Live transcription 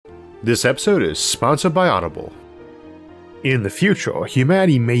This episode is sponsored by Audible. In the future,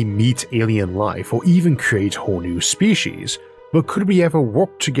 humanity may meet alien life or even create whole new species, but could we ever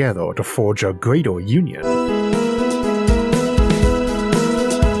work together to forge a greater union?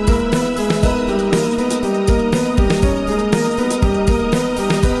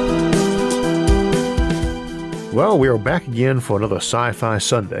 Well, we are back again for another Sci-Fi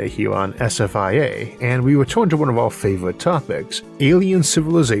Sunday here on SFIA, and we return to one of our favorite topics, alien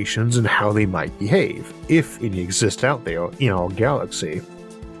civilizations and how they might behave, if any exist out there in our galaxy.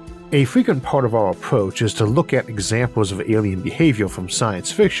 A frequent part of our approach is to look at examples of alien behavior from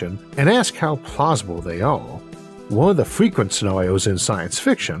science fiction and ask how plausible they are. One of the frequent scenarios in science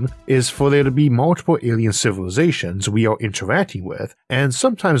fiction is for there to be multiple alien civilizations we are interacting with, and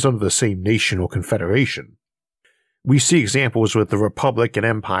sometimes under the same nation or confederation. We see examples with the Republic and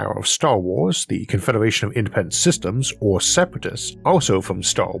Empire of Star Wars, the Confederation of Independent Systems, or Separatists, also from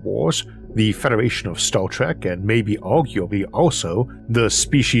Star Wars, the Federation of Star Trek, and maybe arguably also the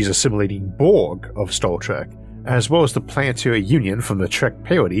species-assimilating Borg of Star Trek, as well as the Planetary Union from the Trek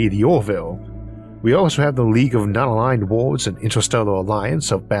parody The Orville. We also have the League of Non-Aligned Worlds and Interstellar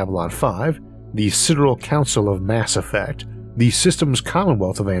Alliance of Babylon 5, the Sidereal Council of Mass Effect, the Systems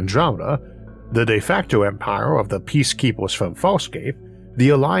Commonwealth of Andromeda, the de facto empire of the Peacekeepers from Farscape, the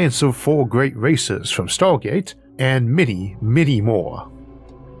alliance of 4 great races from Stargate, and many, many more.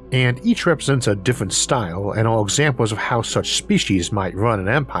 And each represents a different style and are examples of how such species might run an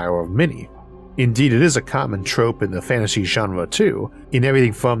empire of many. Indeed, it is a common trope in the fantasy genre too, in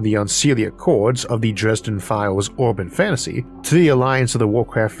everything from the Unseelie Accords of the Dresden Files urban fantasy to the alliance of the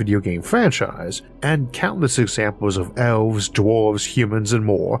Warcraft video game franchise, and countless examples of elves, dwarves, humans, and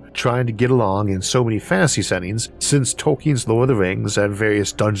more trying to get along in so many fantasy settings since Tolkien's Lord of the Rings and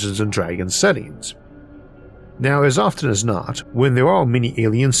various Dungeons & Dragons settings. Now, as often as not, when there are many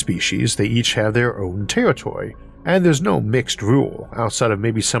alien species, they each have their own territory, and there's no mixed rule, outside of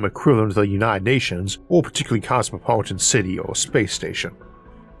maybe some equivalent to the United Nations or particularly cosmopolitan city or space station.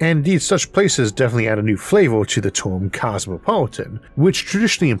 And indeed, such places definitely add a new flavor to the term cosmopolitan, which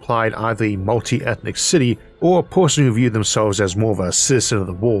traditionally implied either a multi-ethnic city or a person who viewed themselves as more of a citizen of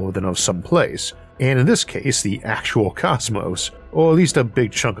the world than of some place, and in this case the actual cosmos, or at least a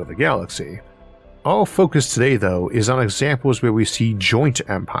big chunk of the galaxy. Our focus today though is on examples where we see joint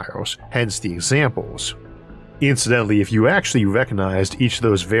empires, hence the examples. Incidentally, if you actually recognized each of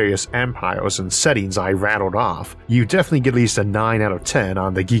those various empires and settings I rattled off, you definitely get at least a 9 out of 10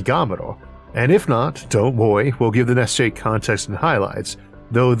 on the Gigameter. And if not, don't worry, we'll give the necessary context and highlights,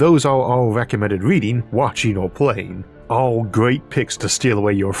 though those are all recommended reading, watching, or playing. All great picks to steal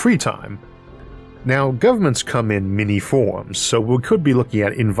away your free time. Now, governments come in many forms, so we could be looking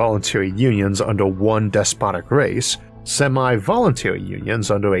at involuntary unions under one despotic race, semi-voluntary unions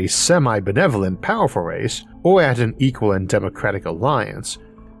under a semi-benevolent powerful race, or at an equal and democratic alliance.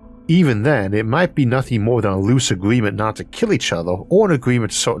 Even then, it might be nothing more than a loose agreement not to kill each other, or an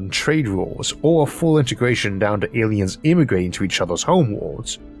agreement to certain trade rules, or a full integration down to aliens immigrating to each other's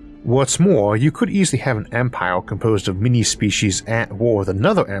homeworlds. What's more, you could easily have an empire composed of many species at war with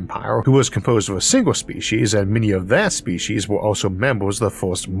another empire who was composed of a single species, and many of that species were also members of the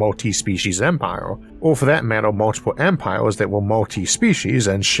first multi-species empire, or for that matter multiple empires that were multi-species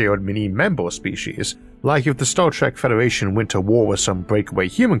and shared many member species, like if the Star Trek Federation went to war with some breakaway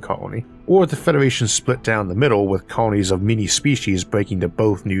human colony, or if the Federation split down the middle with colonies of many species breaking to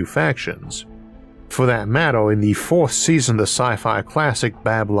both new factions. For that matter, in the 4th season of the sci-fi classic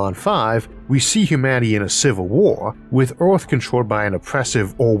Babylon 5, we see humanity in a civil war, with Earth controlled by an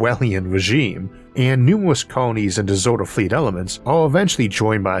oppressive Orwellian regime, and numerous colonies and deserter fleet elements are eventually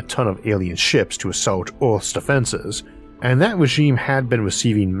joined by a ton of alien ships to assault Earth's defenses, and that regime had been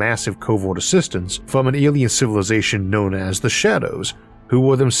receiving massive covert assistance from an alien civilization known as the Shadows, who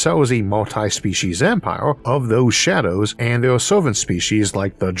were themselves a multi-species empire of those Shadows and their servant species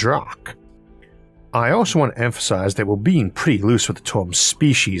like the Drakh. I also want to emphasize that we're being pretty loose with the term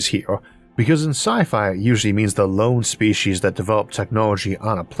species here, because in sci-fi it usually means the lone species that developed technology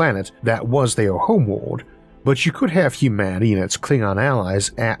on a planet that was their homeworld, but you could have humanity and its Klingon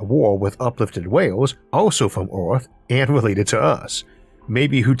allies at war with uplifted whales, also from Earth and related to us,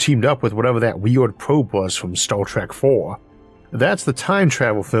 maybe who teamed up with whatever that weird probe was from Star Trek 4. That's the time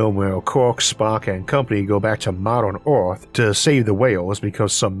travel film where Kirk, Spock, and company go back to modern Earth to save the whales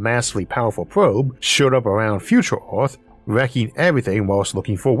because some massively powerful probe showed up around future Earth, wrecking everything whilst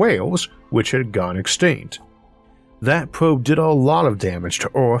looking for whales, which had gone extinct. That probe did a lot of damage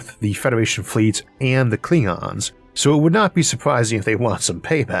to Earth, the Federation fleets, and the Klingons, so it would not be surprising if they want some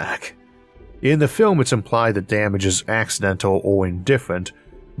payback. In the film, it's implied that damage is accidental or indifferent,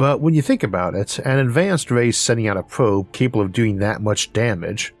 But when you think about it, an advanced race sending out a probe capable of doing that much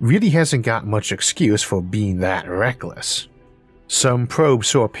damage really hasn't got much excuse for being that reckless. Some probe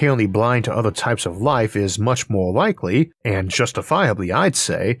so apparently blind to other types of life is much more likely, and justifiably I'd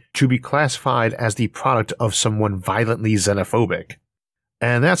say, to be classified as the product of someone violently xenophobic.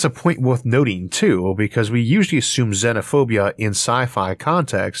 And that's a point worth noting too, because we usually assume xenophobia in sci-fi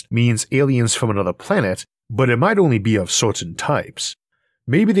context means aliens from another planet, but it might only be of certain types.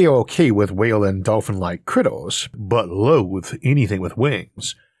 Maybe they are okay with whale and dolphin-like critters, but loathe anything with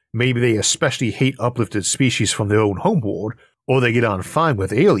wings. Maybe they especially hate uplifted species from their own homeworld, or they get on fine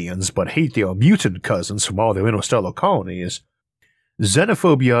with aliens but hate their mutant cousins from all their interstellar colonies.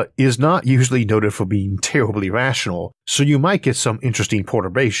 Xenophobia is not usually noted for being terribly rational, so you might get some interesting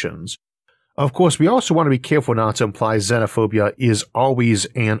perturbations. Of course, we also want to be careful not to imply xenophobia is always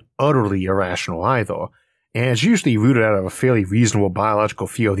and utterly irrational either, and it's usually rooted out of a fairly reasonable biological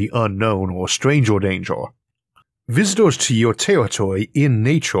fear of the unknown or stranger danger. Visitors to your territory in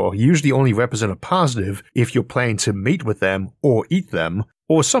nature usually only represent a positive if you're planning to mate with them or eat them,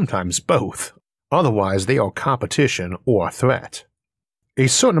 or sometimes both. Otherwise, they are competition or a threat. A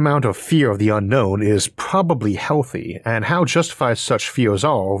certain amount of fear of the unknown is probably healthy, and how justified such fears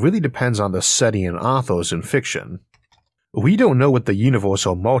are really depends on the setting and authors in fiction. We don't know what the universe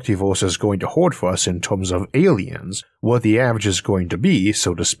or multiverse is going to hold for us in terms of aliens, what the average is going to be,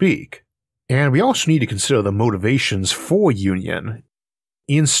 so to speak. And we also need to consider the motivations for union.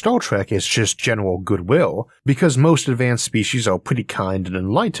 In Star Trek it's just general goodwill, because most advanced species are pretty kind and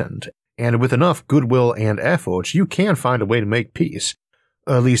enlightened, and with enough goodwill and effort you can find a way to make peace,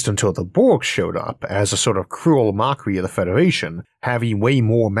 at least until the Borg showed up as a sort of cruel mockery of the Federation, having way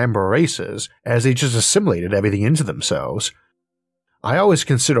more member races as they just assimilated everything into themselves. I always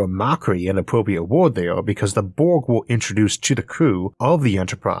consider mockery an appropriate word there because the Borg were introduced to the crew of the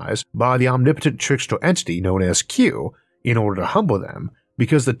Enterprise by the omnipotent trickster entity known as Q in order to humble them,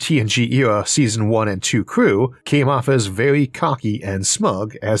 because the TNG era Season 1 and 2 crew came off as very cocky and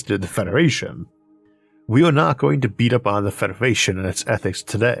smug, as did the Federation. We are not going to beat up on the Federation and its ethics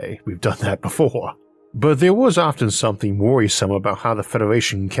today, we've done that before. But there was often something worrisome about how the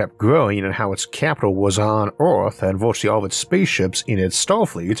Federation kept growing and how its capital was on Earth and virtually all of its spaceships in its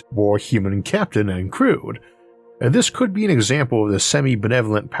Starfleet were human captained and crewed. And this could be an example of the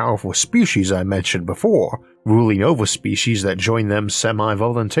semi-benevolent powerful species I mentioned before, ruling over species that join them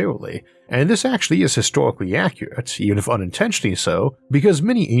semi-voluntarily, and this actually is historically accurate, even if unintentionally so, because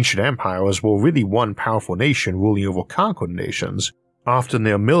many ancient empires were really one powerful nation ruling over conquered nations. Often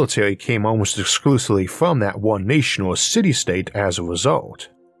their military came almost exclusively from that one nation or city-state as a result.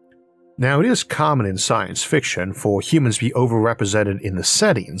 Now it is common in science fiction for humans to be overrepresented in the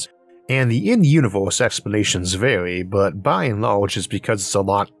settings, and the in-universe explanations vary, but by and large it's because it's a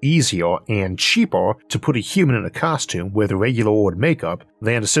lot easier and cheaper to put a human in a costume with regular old makeup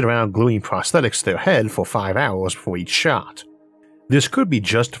than to sit around gluing prosthetics to their head for 5 hours before each shot. This could be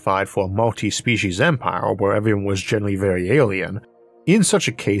justified for a multi-species empire where everyone was generally very alien. In such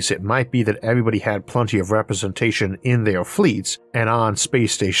a case, it might be that everybody had plenty of representation in their fleets and on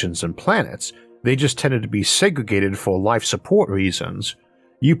space stations and planets, they just tended to be segregated for life support reasons.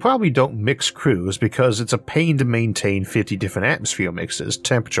 You probably don't mix crews because it's a pain to maintain 50 different atmosphere mixes,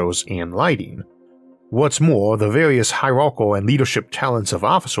 temperatures, and lighting. What's more, the various hierarchical and leadership talents of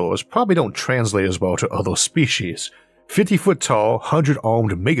officers probably don't translate as well to other species. 50-foot-tall,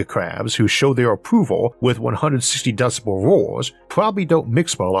 100-armed megacrabs who show their approval with 160 decibel roars probably don't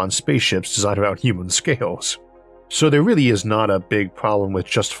mix well on spaceships designed around human scales. So there really is not a big problem with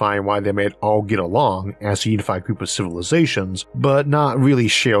justifying why they might all get along as a unified group of civilizations, but not really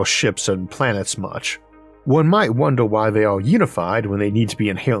share ships and planets much. One might wonder why they are unified when they need to be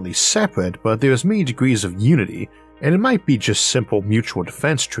inherently separate, but there's many degrees of unity, and it might be just simple mutual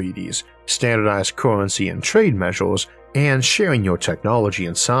defense treaties, standardized currency and trade measures, and sharing your technology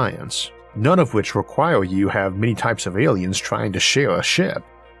and science, none of which require you have many types of aliens trying to share a ship.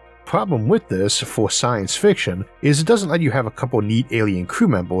 Problem with this, for science fiction, is it doesn't let you have a couple neat alien crew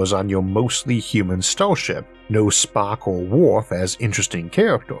members on your mostly human starship, no Spock or Worf as interesting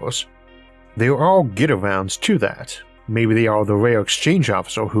characters. There are all get-arounds to that. Maybe they are the rare exchange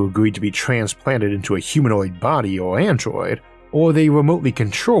officer who agreed to be transplanted into a humanoid body or android, or they remotely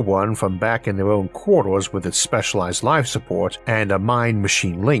control one from back in their own quarters with its specialized life support and a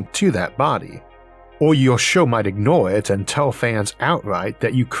mind-machine link to that body. Or your show might ignore it and tell fans outright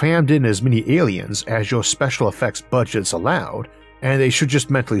that you crammed in as many aliens as your special effects budgets allowed, and they should just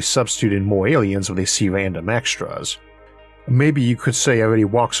mentally substitute in more aliens when they see random extras. Maybe you could say everybody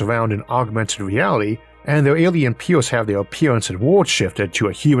walks around in augmented reality and their alien peers have their appearance and world shifted to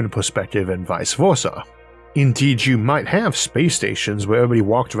a human perspective and vice versa. Indeed, you might have space stations where everybody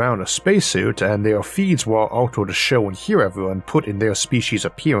walked around in a spacesuit and their feeds were altered to show and hear everyone put in their species'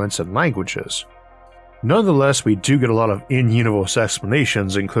 appearance and languages. Nonetheless, we do get a lot of in-universe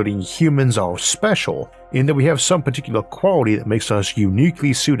explanations, including humans are special, in that we have some particular quality that makes us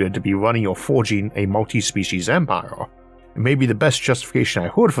uniquely suited to be running or forging a multi-species empire. And maybe the best justification I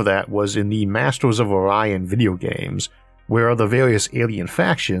heard for that was in the Masters of Orion video games, where of the various alien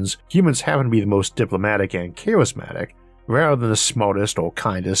factions, humans happen to be the most diplomatic and charismatic, rather than the smartest or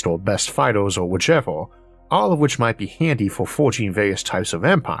kindest or best fighters or whichever, all of which might be handy for forging various types of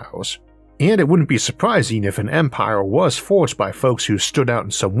empires. And it wouldn't be surprising if an empire was forged by folks who stood out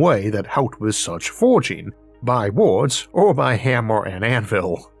in some way that helped with such forging, by words or by hammer and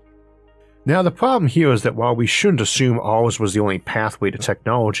anvil. Now the problem here is that while we shouldn't assume ours was the only pathway to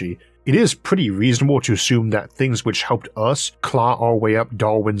technology, it is pretty reasonable to assume that things which helped us claw our way up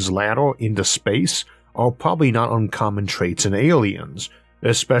Darwin's ladder into space are probably not uncommon traits in aliens,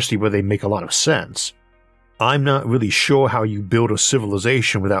 especially where they make a lot of sense. I'm not really sure how you build a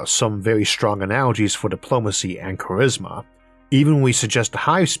civilization without some very strong analogies for diplomacy and charisma. Even when we suggest a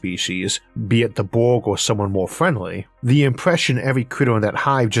hive species, be it the Borg or someone more friendly, the impression every critter in that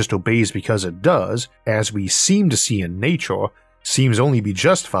hive just obeys because it does, as we seem to see in nature, seems only to be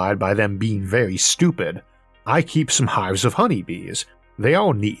justified by them being very stupid. I keep some hives of honeybees. They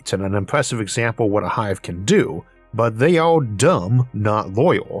are neat and an impressive example of what a hive can do, but they are dumb, not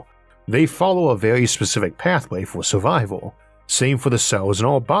loyal. They follow a very specific pathway for survival. Same for the cells in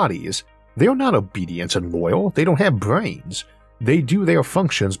our bodies. They are not obedient and loyal, they don't have brains. They do their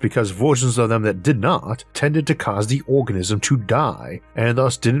functions because versions of them that did not tended to cause the organism to die, and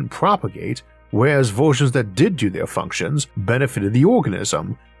thus didn't propagate, whereas versions that did do their functions benefited the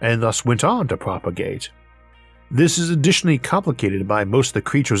organism, and thus went on to propagate. This is additionally complicated by most of the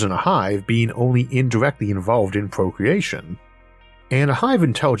creatures in a hive being only indirectly involved in procreation. And a hive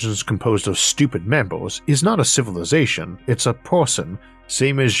intelligence composed of stupid members is not a civilization, it's a person,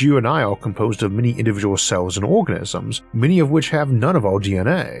 same as you and I are composed of many individual cells and organisms, many of which have none of our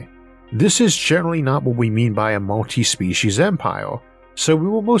DNA. This is generally not what we mean by a multi-species empire, so we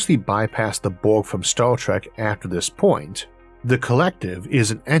will mostly bypass the Borg from Star Trek after this point. The collective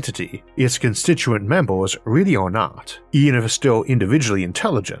is an entity, its constituent members really are not, even if still individually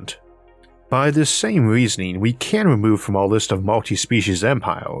intelligent. By this same reasoning, we can remove from our list of multi-species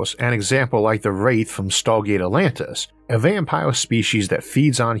empires an example like the Wraith from Stargate Atlantis, a vampire species that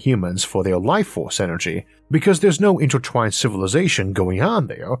feeds on humans for their life force energy, because there's no intertwined civilization going on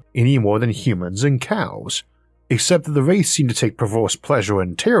there any more than humans and cows. Except that the Wraith seem to take perverse pleasure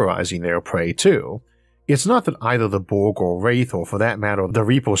in terrorizing their prey too. It's not that either the Borg or Wraith, or for that matter the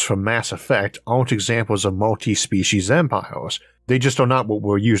Reapers from Mass Effect, aren't examples of multi-species empires. They just are not what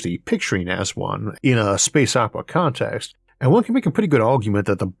we're usually picturing as one in a space opera context, and one can make a pretty good argument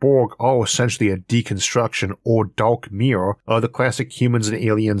that the Borg are essentially a deconstruction or dark mirror of the classic Humans and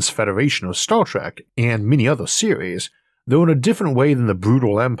Aliens Federation of Star Trek and many other series, though in a different way than the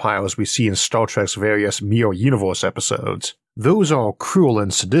brutal empires we see in Star Trek's various Mirror Universe episodes. Those are cruel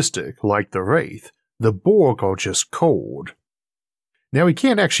and sadistic, like the Wraith. The Borg are just cold. Now, we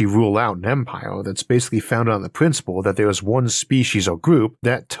can't actually rule out an empire that's basically founded on the principle that there is one species or group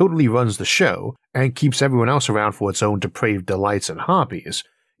that totally runs the show and keeps everyone else around for its own depraved delights and hobbies.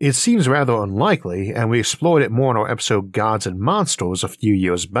 It seems rather unlikely, and we explored it more in our episode Gods and Monsters a few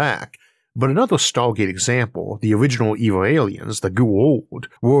years back. But another Stargate example, the original evil aliens, the Goa'uld,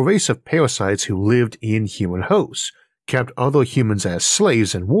 were a race of parasites who lived in human hosts, kept other humans as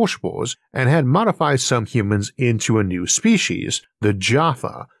slaves and worshippers, and had modified some humans into a new species, the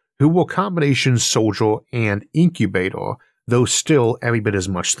Jaffa, who were combination soldier and incubator, though still every bit as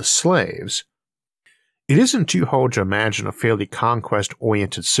much the slaves. It isn't too hard to imagine a fairly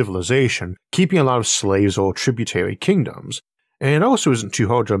conquest-oriented civilization keeping a lot of slaves or tributary kingdoms, and it also isn't too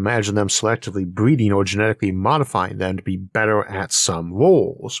hard to imagine them selectively breeding or genetically modifying them to be better at some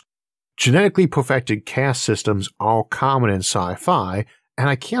roles. Genetically perfected caste systems are common in sci-fi, and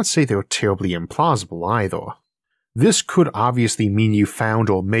I can't say they're terribly implausible either. This could obviously mean you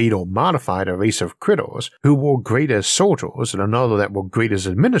found or made or modified a race of critters who were great as soldiers and another that were great as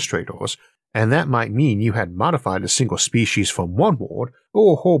administrators, and that might mean you had modified a single species from one world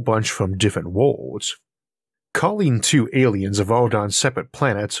or a whole bunch from different worlds. Calling two aliens evolved on separate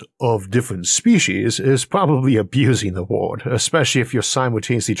planets of different species is probably abusing the word, especially if you're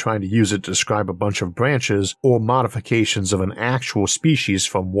simultaneously trying to use it to describe a bunch of branches or modifications of an actual species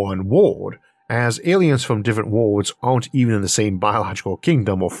from one world, as aliens from different worlds aren't even in the same biological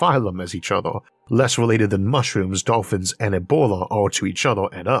kingdom or phylum as each other, less related than mushrooms, dolphins, and Ebola are to each other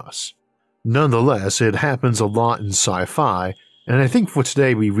and us. Nonetheless, it happens a lot in sci-fi, and I think for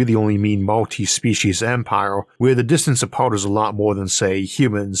today we really only mean multi-species empire, where the distance apart is a lot more than, say,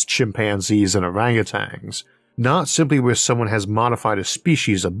 humans, chimpanzees, and orangutans. Not simply where someone has modified a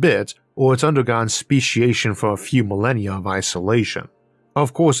species a bit, or it's undergone speciation for a few millennia of isolation.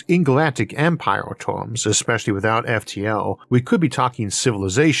 Of course, in galactic empire terms, especially without FTL, we could be talking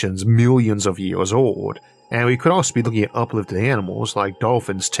civilizations millions of years old, and we could also be looking at uplifted animals like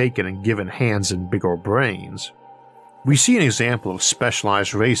dolphins taken and given hands and bigger brains. We see an example of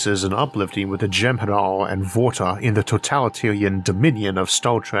specialized races in uplifting with the Jem'Hadar and Vorta in the totalitarian Dominion of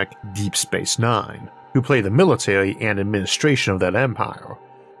Star Trek Deep Space Nine, who play the military and administration of that empire.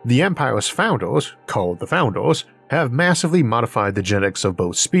 The Empire's founders, called the Founders, have massively modified the genetics of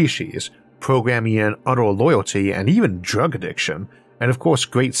both species, programming in utter loyalty and even drug addiction, and of course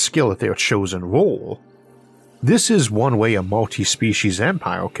great skill at their chosen role. This is one way a multi-species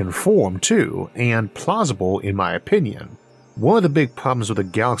empire can form too, and plausible in my opinion. One of the big problems with a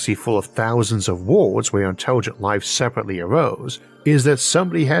galaxy full of thousands of worlds where intelligent life separately arose is that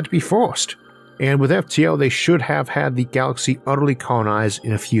somebody had to be first, and with FTL they should have had the galaxy utterly colonized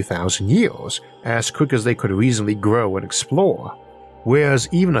in a few thousand years, as quick as they could reasonably grow and explore. Whereas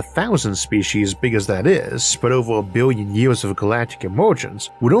even 1,000 species big as that is, spread over 1 billion years of galactic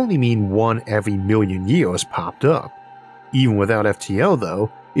emergence, would only mean one every million years popped up. Even without FTL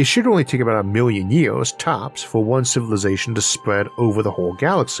though, it should only take about 1 million years tops for one civilization to spread over the whole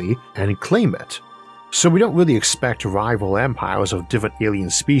galaxy and claim it. So we don't really expect rival empires of different alien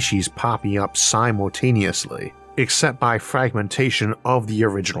species popping up simultaneously, except by fragmentation of the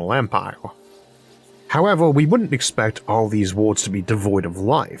original empire. However, we wouldn't expect all these worlds to be devoid of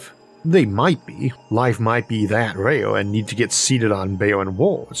life. They might be. Life might be that rare and need to get seeded on barren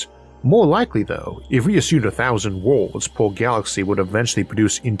worlds. More likely though, if we assumed 1,000 worlds per galaxy would eventually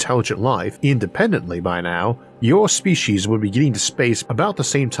produce intelligent life independently by now, your species would be getting to space about the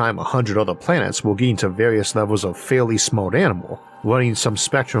same time 100 other planets were getting to various levels of fairly smart animal, running some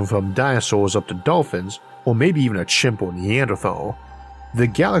spectrum from dinosaurs up to dolphins, or maybe even a chimp or Neanderthal. The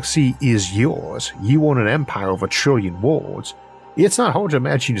galaxy is yours. You own an empire of 1 trillion worlds. It's not hard to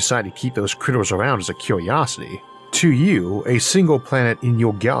imagine you decide to keep those critters around as a curiosity. To you, a single planet in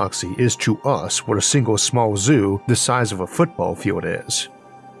your galaxy is to us what a single small zoo the size of a football field is.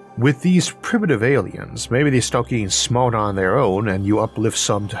 With these primitive aliens, maybe they start getting smart on their own and you uplift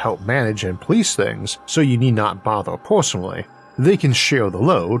some to help manage and police things so you need not bother personally. They can share the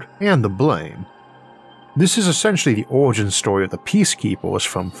load and the blame. This is essentially the origin story of the Peacekeepers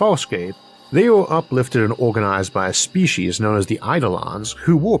from Farscape. They were uplifted and organized by a species known as the Eidolons,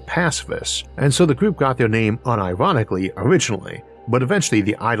 who were pacifists, and so the group got their name unironically originally, but eventually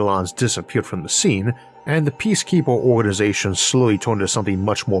the Eidolons disappeared from the scene, and the Peacekeeper organization slowly turned into something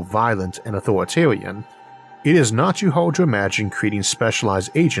much more violent and authoritarian. It is not too hard to imagine creating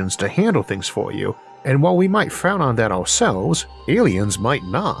specialized agents to handle things for you, and while we might frown on that ourselves, aliens might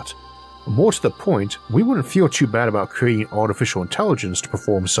not. More to the point, we wouldn't feel too bad about creating artificial intelligence to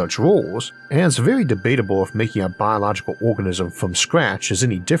perform such roles, and it's very debatable if making a biological organism from scratch is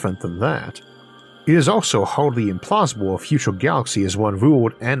any different than that. It is also hardly implausible a future galaxy is one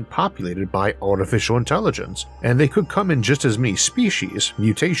ruled and populated by artificial intelligence, and they could come in just as many species.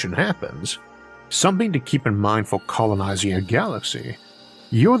 Mutation happens. Something to keep in mind for colonizing a galaxy.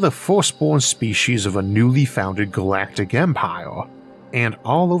 You're the firstborn species of a newly founded galactic empire. And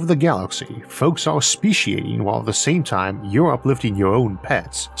all over the galaxy, folks are speciating while at the same time you're uplifting your own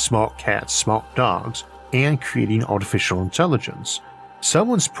pets, smart cats, smart dogs, and creating artificial intelligence.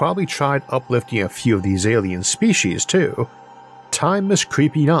 Someone's probably tried uplifting a few of these alien species too. Time is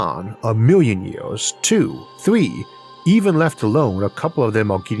creeping on, 1 million years, 2, 3, even left alone a couple of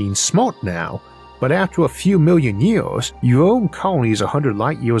them are getting smart now, but after a few million years, your own colonies 100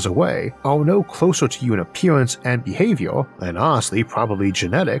 light years away are no closer to you in appearance and behavior, and honestly probably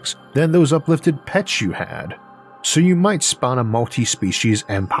genetics, than those uplifted pets you had. So you might spawn a multi-species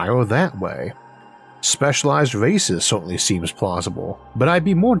empire that way. Specialized races certainly seems plausible, but I'd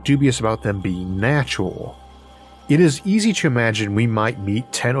be more dubious about them being natural. It is easy to imagine we might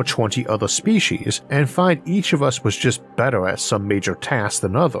meet 10 or 20 other species and find each of us was just better at some major task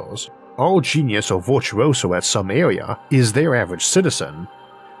than others. All genius or virtuoso at some area is their average citizen.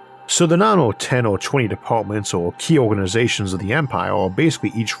 So the nominal 10 or 20 departments or key organizations of the Empire are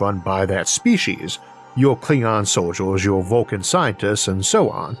basically each run by that species, your Klingon soldiers, your Vulcan scientists, and so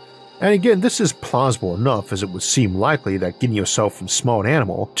on, And again, this is plausible enough, as it would seem likely that getting yourself from small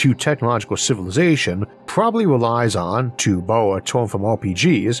animal to technological civilization probably relies on, to borrow a term from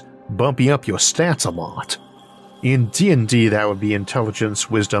RPGs, bumping up your stats a lot. In D&D that would be intelligence,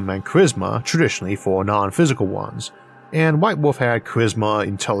 wisdom, and charisma, traditionally for non-physical ones, and White Wolf had charisma,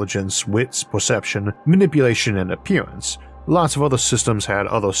 intelligence, wits, perception, manipulation, and appearance. Lots of other systems had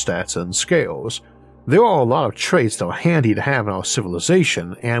other stats and scales. There are a lot of traits that are handy to have in our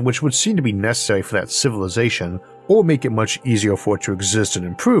civilization, and which would seem to be necessary for that civilization, or make it much easier for it to exist and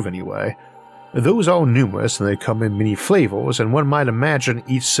improve anyway. Those are numerous, and they come in many flavors, and one might imagine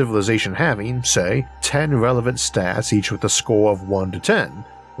each civilization having, say, 10 relevant stats, each with a score of 1 to 10.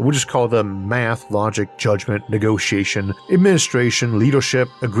 We'll just call them math, logic, judgment, negotiation, administration, leadership,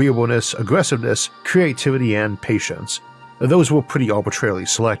 agreeableness, aggressiveness, creativity, and patience. Those were pretty arbitrarily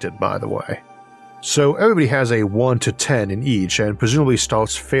selected, by the way. So everybody has a 1 to 10 in each, and presumably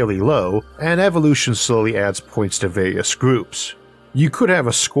starts fairly low, and evolution slowly adds points to various groups. You could have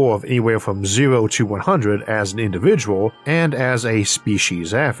a score of anywhere from 0 to 100 as an individual and as a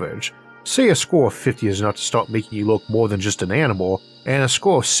species average. Say a score of 50 is enough to start making you look more than just an animal, and a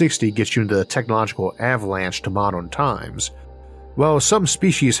score of 60 gets you into the technological avalanche to modern times. Well, some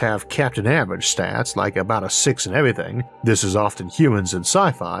species have Captain Average stats, like about a 6 in everything, this is often humans in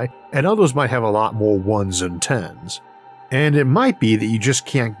sci-fi, and others might have a lot more 1s and 10s. And it might be that you just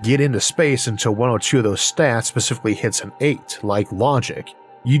can't get into space until one or two of those stats specifically hits an 8, like logic.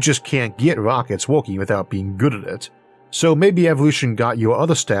 You just can't get rockets working without being good at it. So maybe evolution got your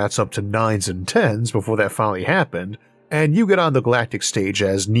other stats up to 9s and 10s before that finally happened, and you get on the galactic stage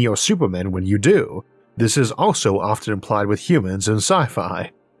as Neo-Superman when you do. This is also often implied with humans in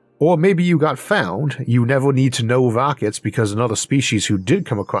sci-fi. Or maybe you got found, you never need to know rockets because another species who did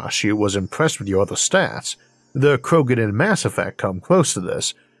come across you was impressed with your other stats. The Krogan in Mass Effect come close to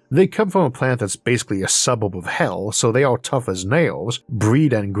this. They come from a planet that's basically a suburb of hell, so they are tough as nails,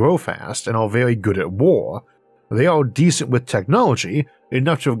 breed and grow fast, and are very good at war. They are decent with technology,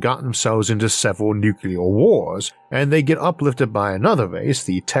 enough to have gotten themselves into several nuclear wars, and they get uplifted by another race,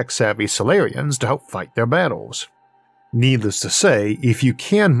 the tech-savvy Stellarians, to help fight their battles. Needless to say, if you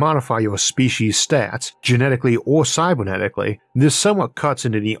can modify your species' stats, genetically or cybernetically, this somewhat cuts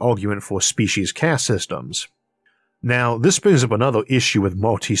into the argument for species caste systems. Now, this brings up another issue with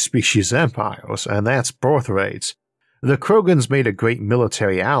multi-species empires, and that's birth rates. The Krogans made a great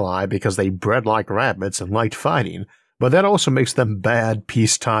military ally because they bred like rabbits and liked fighting, but that also makes them bad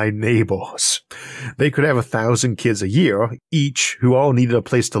peacetime neighbors. They could have 1,000 kids a year, each, who all needed a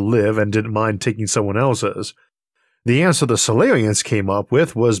place to live and didn't mind taking someone else's. The answer the Stellarians came up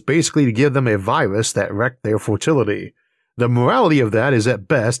with was basically to give them a virus that wrecked their fertility. The morality of that is at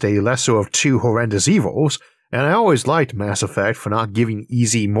best a lesser of two horrendous evils, and I always liked Mass Effect for not giving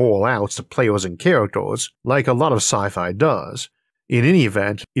easy moral outs to players and characters, like a lot of sci-fi does. In any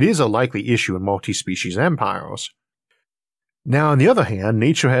event, it is a likely issue in multi-species empires. Now, on the other hand,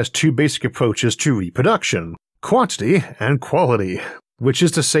 nature has two basic approaches to reproduction: quantity and quality, which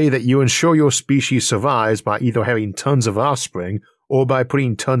is to say that you ensure your species survives by either having tons of offspring or by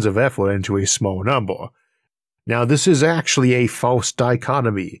putting tons of effort into a small number. Now, this is actually a false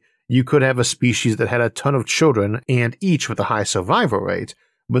dichotomy. You could have a species that had a ton of children and each with a high survival rate,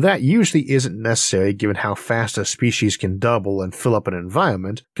 but that usually isn't necessary given how fast a species can double and fill up an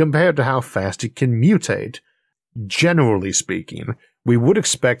environment compared to how fast it can mutate. Generally speaking, we would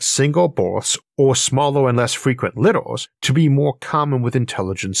expect single births or smaller and less frequent litters to be more common with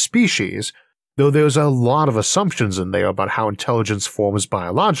intelligent species, though there's a lot of assumptions in there about how intelligence forms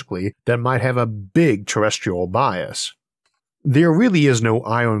biologically that might have a big terrestrial bias. There really is no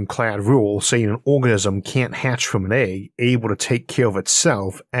ironclad rule saying an organism can't hatch from an egg, able to take care of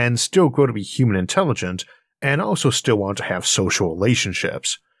itself and still grow to be human intelligent, and also still want to have social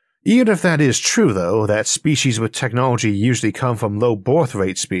relationships. Even if that is true though, that species with technology usually come from low birth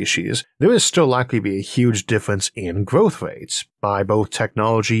rate species, there is still likely to be a huge difference in growth rates, by both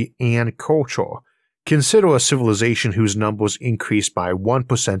technology and culture. Consider a civilization whose numbers increase by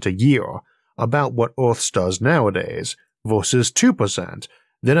 1% a year, about what Earth's does nowadays, versus 2%.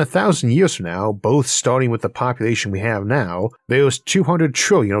 Then 1,000 years from now, both starting with the population we have now, there's 200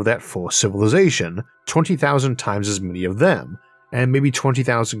 trillion of that first civilization, 20,000 times as many of them, and maybe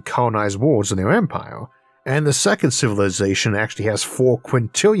 20,000 colonized worlds in their empire, and the second civilization actually has 4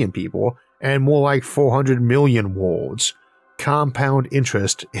 quintillion people and more like 400 million worlds. Compound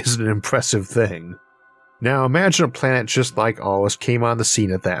interest is an impressive thing. Now imagine a planet just like ours came on the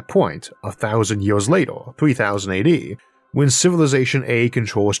scene at that point, 1,000 years later, 3000 AD, when Civilization A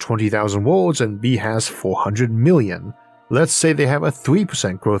controls 20,000 worlds and B has 400 million. Let's say they have a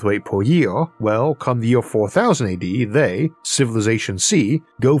 3% growth rate per year. Well, come the year 4000 AD, they, Civilization C,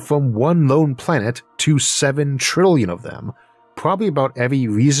 go from one lone planet to 7 trillion of them, probably about every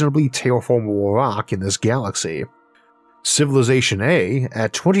reasonably terraformable rock in this galaxy. Civilization A,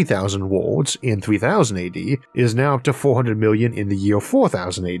 at 20,000 worlds in 3000 AD, is now up to 400 million in the year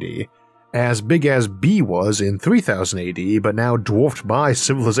 4000 AD, as big as B was in 3000 AD, but now dwarfed by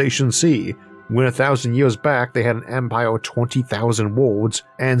Civilization C, when 1,000 years back they had an empire of 20,000 worlds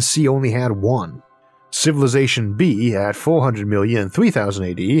and C only had one. Civilization B at 400 million in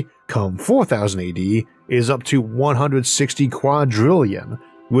 3000 AD, come 4000 AD, is up to 160 quadrillion,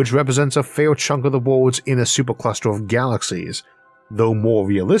 which represents a fair chunk of the worlds in a supercluster of galaxies, though more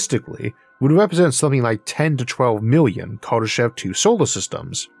realistically, would represent something like 10 to 12 million Kardashev 2 solar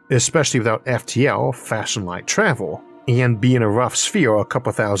systems, especially without FTL, fast and light travel, and being a rough sphere a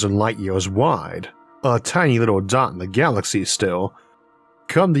couple thousand light years wide. A tiny little dot in the galaxy still.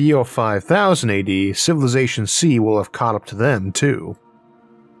 Come the year 5000 AD, Civilization C will have caught up to them too.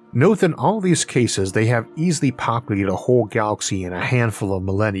 Note that in all these cases they have easily populated a whole galaxy in a handful of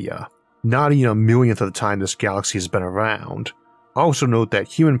millennia, not even a millionth of the time this galaxy has been around. Also note that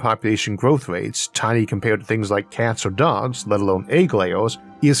human population growth rates, tiny compared to things like cats or dogs, let alone egg layers,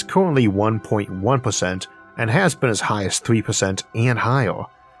 is currently 1.1% and has been as high as 3% and higher.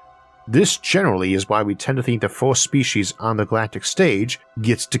 This generally is why we tend to think the first species on the galactic stage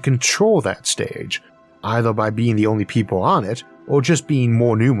gets to control that stage, either by being the only people on it or just being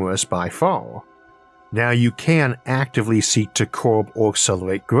more numerous by far. Now you can actively seek to curb or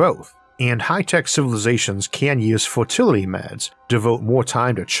accelerate growth, and high-tech civilizations can use fertility meds, devote more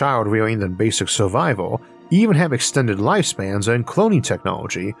time to child rearing than basic survival, even have extended lifespans and cloning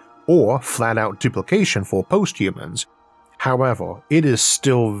technology, or flat-out duplication for post-humans. However, it is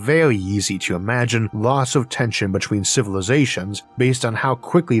still very easy to imagine loss of tension between civilizations based on how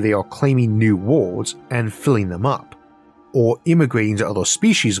quickly they are claiming new worlds and filling them up, or immigrating to other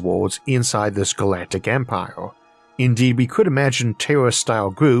species worlds inside this galactic empire. Indeed, we could imagine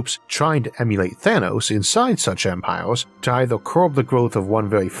terrorist-style groups trying to emulate Thanos inside such empires to either curb the growth of one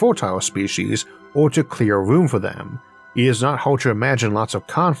very fertile species or to clear room for them. It is not hard to imagine lots of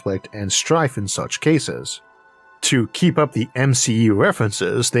conflict and strife in such cases. To keep up the MCU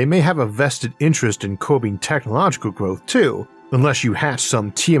references, they may have a vested interest in curbing technological growth too, unless you hatch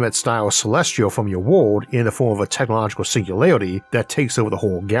some Tiamat-style celestial from your world in the form of a technological singularity that takes over the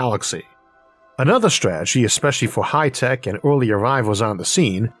whole galaxy. Another strategy, especially for high-tech and early arrivals on the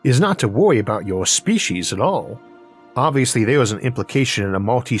scene, is not to worry about your species at all. Obviously, there is an implication in a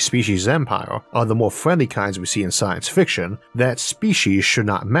multi-species empire, of the more friendly kinds we see in science fiction, that species should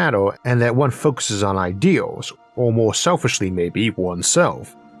not matter and that one focuses on ideals, or more selfishly maybe,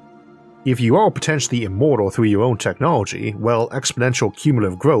 oneself. If you are potentially immortal through your own technology, well, exponential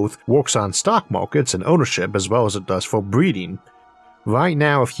cumulative growth works on stock markets and ownership as well as it does for breeding. Right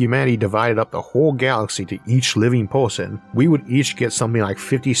now, if humanity divided up the whole galaxy to each living person, we would each get something like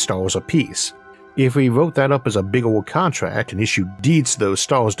 50 stars apiece. If we wrote that up as a big old contract and issued deeds to those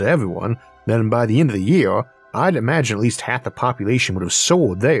stars to everyone, then by the end of the year, I'd imagine at least half the population would have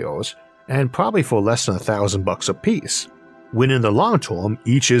sold theirs, and probably for less than $1,000 apiece. When in the long term,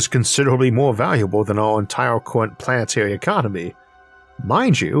 each is considerably more valuable than our entire current planetary economy.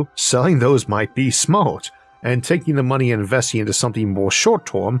 Mind you, selling those might be smart, and taking the money and investing into something more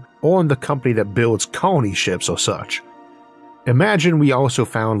short-term or in the company that builds colony ships or such. Imagine we also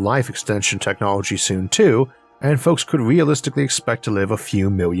found life extension technology soon too, and folks could realistically expect to live a few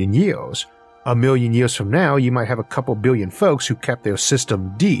million years. A million years from now, you might have a couple billion folks who kept their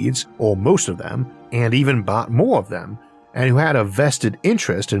system deeds, or most of them, and even bought more of them, and who had a vested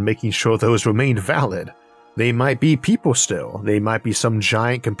interest in making sure those remained valid. They might be people still, they might be some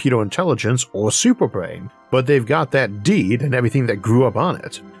giant computer intelligence or superbrain, but they've got that deed and everything that grew up on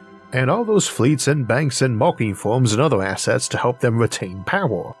it. And all those fleets and banks and marketing firms and other assets to help them retain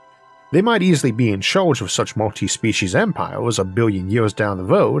power. They might easily be in charge of such multi-species empires a billion years down the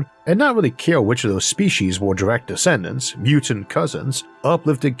road and not really care which of those species were direct descendants, mutant cousins,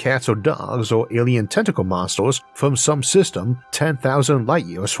 uplifted cats or dogs, or alien tentacle monsters from some system 10,000 light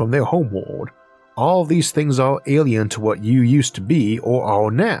years from their homeworld. All these things are alien to what you used to be or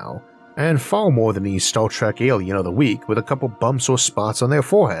are now, and far more than any Star Trek alien of the week with a couple bumps or spots on their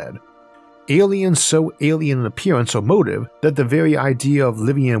forehead. Aliens so alien in appearance or motive that the very idea of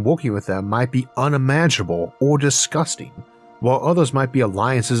living and working with them might be unimaginable or disgusting, while others might be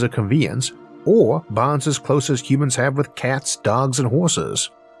alliances of convenience or bonds as close as humans have with cats, dogs, and horses.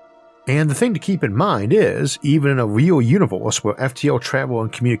 And the thing to keep in mind is, even in a real universe where FTL travel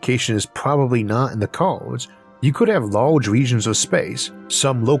and communication is probably not in the cards, You could have large regions of space,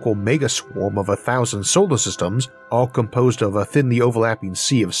 some local megaswarm of 1,000 solar systems, all composed of a thinly overlapping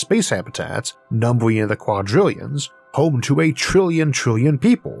sea of space habitats, numbering in the quadrillions, home to a trillion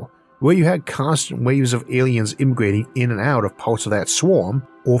people, where you had constant waves of aliens immigrating in and out of parts of that swarm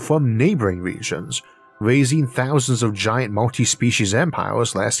or from neighboring regions, raising thousands of giant multi-species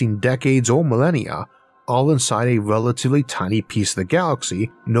empires lasting decades or millennia, all inside a relatively tiny piece of the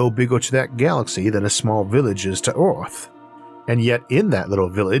galaxy, no bigger to that galaxy than a small village is to Earth. And yet in that little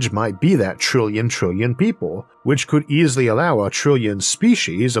village might be that trillion people, which could easily allow a trillion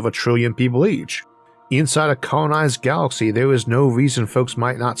species of a trillion people each. Inside a colonized galaxy, there is no reason folks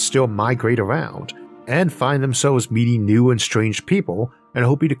might not still migrate around, and find themselves meeting new and strange people and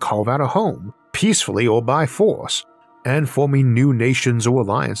hoping to carve out a home, peacefully or by force, and forming new nations or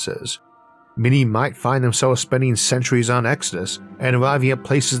alliances. Many might find themselves spending centuries on Exodus and arriving at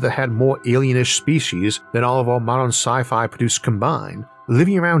places that had more alienish species than all of our modern sci-fi produced combined,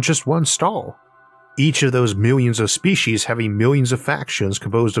 living around just one star. Each of those millions of species having millions of factions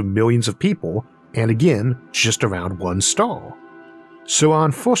composed of millions of people, and again, just around one star. So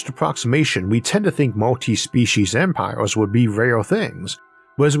on first approximation, we tend to think multi-species empires would be rare things,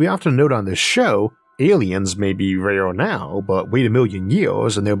 but as we often note on this show, aliens may be rare now, but wait a million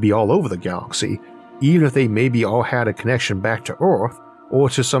years and they'll be all over the galaxy, even if they maybe all had a connection back to Earth or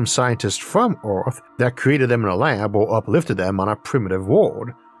to some scientist from Earth that created them in a lab or uplifted them on a primitive world.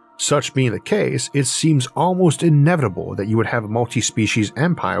 Such being the case, it seems almost inevitable that you would have multi-species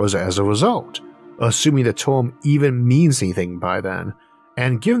empires as a result, assuming the term even means anything by then,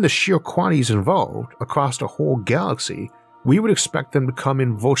 and given the sheer quantities involved across the whole galaxy, we would expect them to come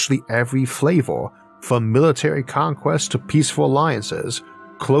in virtually every flavor, from military conquest to peaceful alliances,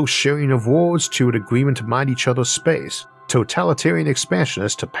 close sharing of worlds to an agreement to mind each other's space, totalitarian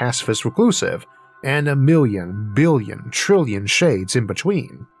expansionist to pacifist reclusive, and a million, billion, trillion shades in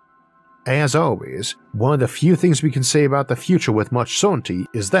between. As always, one of the few things we can say about the future with much certainty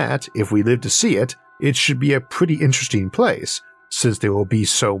is that, if we live to see it, it should be a pretty interesting place, since there will be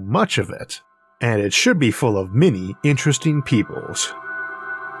so much of it. And it should be full of many interesting peoples.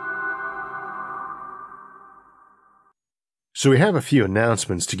 So we have a few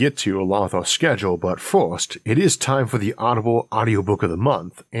announcements to get to along with our schedule, but first, it is time for the Audible Audiobook of the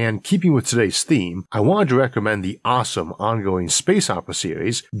Month, and keeping with today's theme, I wanted to recommend the awesome ongoing space opera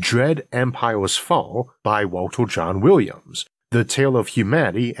series Dread Empire's Fall by Walter John Williams, the tale of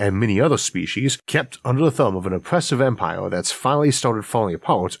humanity and many other species kept under the thumb of an oppressive empire that's finally started falling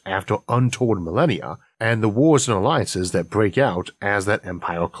apart after untold millennia, and the wars and alliances that break out as that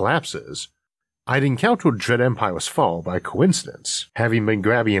empire collapses. I'd encountered Dread Empire's Fall by coincidence, having been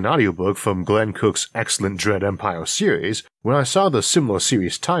grabbing an audiobook from Glenn Cook's excellent Dread Empire series when I saw the similar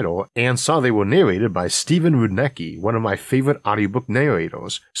series title and saw they were narrated by Stephen Rudnicki, one of my favorite audiobook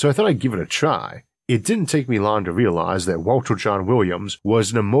narrators, so I thought I'd give it a try. It didn't take me long to realize that Walter John Williams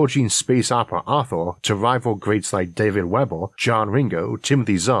was an emerging space opera author to rival greats like David Weber, John Ringo,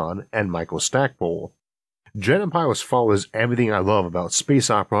 Timothy Zahn, and Michael Stackpole. Dread Empire's Fall is everything I love about space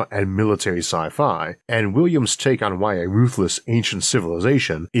opera and military sci-fi, and Williams' take on why a ruthless ancient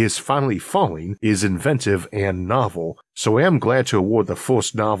civilization is finally falling is inventive and novel, so I am glad to award the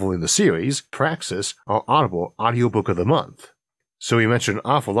first novel in the series, Praxis, our Audible Audiobook of the Month. So we mentioned an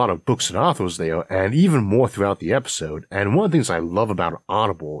awful lot of books and authors there, and even more throughout the episode, and one of the things I love about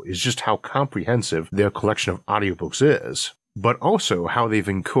Audible is just how comprehensive their collection of audiobooks is, but also how they've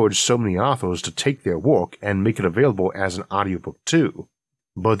encouraged so many authors to take their work and make it available as an audiobook too.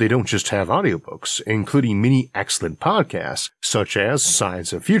 But they don't just have audiobooks, including many excellent podcasts, such as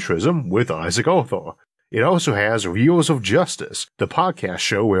Science and Futurism with Isaac Arthur. It also has Reels of Justice, the podcast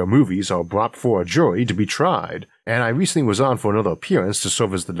show where movies are brought before a jury to be tried, and I recently was on for another appearance to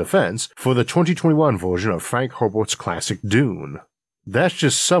serve as the defense for the 2021 version of Frank Herbert's classic Dune. That's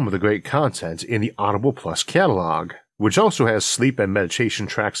just some of the great content in the Audible Plus catalog, which also has sleep and meditation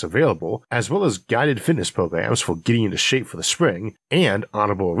tracks available, as well as guided fitness programs for getting into shape for the spring, and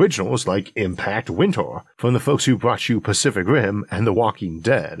Audible originals like Impact Winter, from the folks who brought you Pacific Rim and The Walking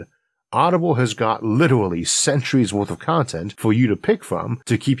Dead. Audible has got literally centuries worth of content for you to pick from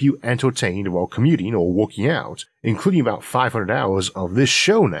to keep you entertained while commuting or working out, including about 500 hours of this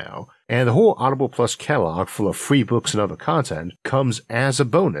show now, and the whole Audible Plus catalog full of free books and other content comes as a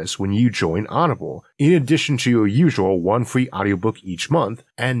bonus when you join Audible, in addition to your usual one free audiobook each month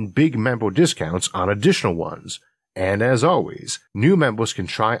and big member discounts on additional ones. And as always, new members can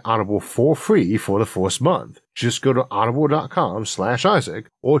try Audible for free for the first month. Just go to audible.com/Isaac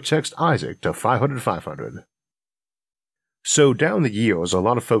or text Isaac to 500-500. So down the years, a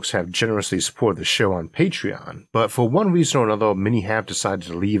lot of folks have generously supported the show on Patreon, but for one reason or another, many have decided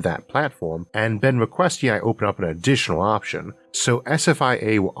to leave that platform and been requesting I open up an additional option, so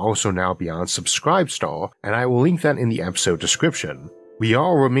SFIA will also now be on Subscribestar, and I will link that in the episode description. We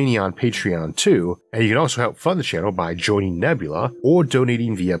are remaining on Patreon too, and you can also help fund the channel by joining Nebula, or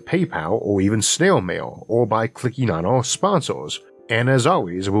donating via PayPal or even snail mail, or by clicking on our sponsors. And as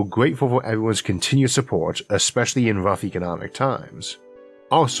always, we're grateful for everyone's continued support, especially in rough economic times.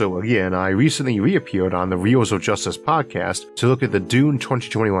 Also, again, I recently reappeared on the Reels of Justice podcast to look at the Dune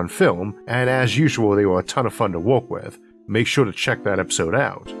 2021 film, and as usual, they were a ton of fun to work with. Make sure to check that episode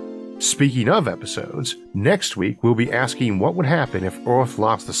out. Speaking of episodes, next week we'll be asking what would happen if Earth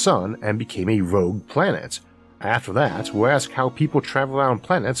lost the sun and became a rogue planet. After that, we'll ask how people travel around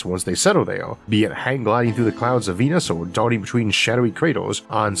planets once they settle there, be it hang gliding through the clouds of Venus or darting between shadowy craters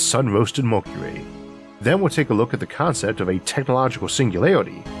on sun-roasted Mercury. Then we'll take a look at the concept of a technological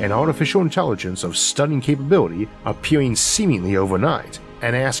singularity, an artificial intelligence of stunning capability appearing seemingly overnight,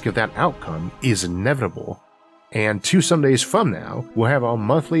 and ask if that outcome is inevitable. And 2 Sundays from now, we'll have our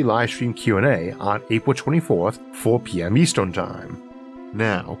monthly livestream Q&A on April 24th, 4 p.m. Eastern Time.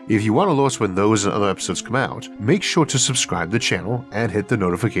 Now, if you want to alerts when those and other episodes come out, make sure to subscribe to the channel and hit the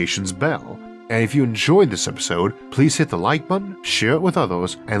notifications bell. And if you enjoyed this episode, please hit the like button, share it with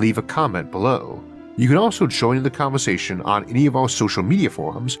others, and leave a comment below. You can also join in the conversation on any of our social media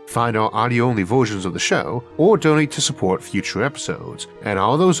forums, find our audio-only versions of the show, or donate to support future episodes, and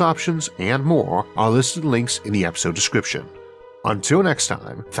all those options and more are listed in links in the episode description. Until next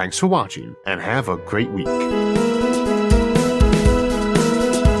time, thanks for watching, and have a great week.